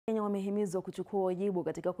Wakenya wamehimizwa kuchukua wajibu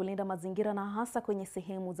katika kulinda mazingira na hasa kwenye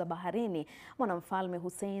sehemu za baharini. Mwanamfalme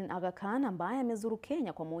Hussain Aga Khan ambaye amezuru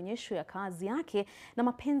Kenya kwa maonyesho ya kazi yake na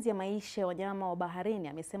mapenzi ya maisha ya wanyama wa baharini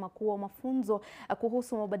amesema kuwa mafunzo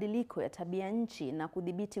kuhusu mabadiliko ya tabia nchi na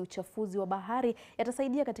kudhibiti uchafuzi wa bahari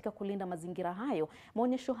yatasaidia katika kulinda mazingira hayo.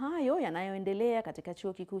 Maonyesho hayo yanayoendelea katika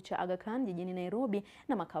Chuo Kikuu cha Aga Khan jijini Nairobi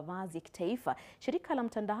na makavazi ya kitaifa. Shirika la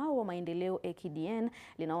mtandao wa maendeleo AKDN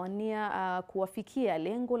linawania kuwafikia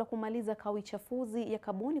lengo la kumaliza kawi chafuzi ya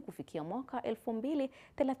kaboni kufikia mwaka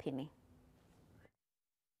 2030.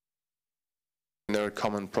 There are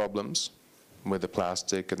common problems with the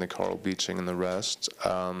plastic and the coral bleaching and the rest.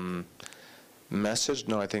 Message?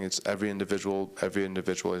 No, I think it's every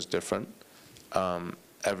individual is different.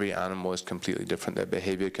 Every animal is completely different. Their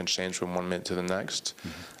behavior can change from one minute to the next.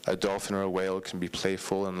 A dolphin or a whale can be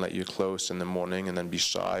playful and let you close in the morning and then be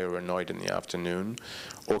shy or annoyed in the afternoon,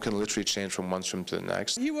 or can literally change from one swim to the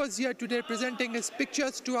next. He was here today presenting his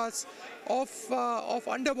pictures to us of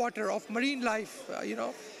underwater, of marine life,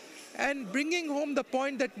 and bringing home the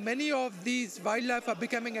point that many of these wildlife are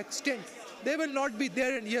becoming extinct. They will not be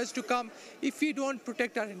there in years to come if we don't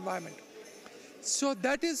protect our environment. So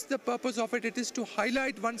that is the purpose of it. It is to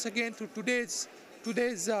highlight once again through today's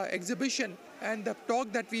exhibition and the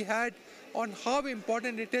talk that we had on how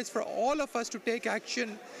important it is for all of us to take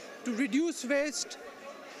action, to reduce waste,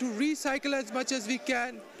 to recycle as much as we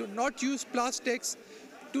can, to not use plastics,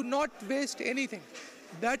 to not waste anything.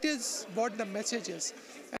 That is what the message is.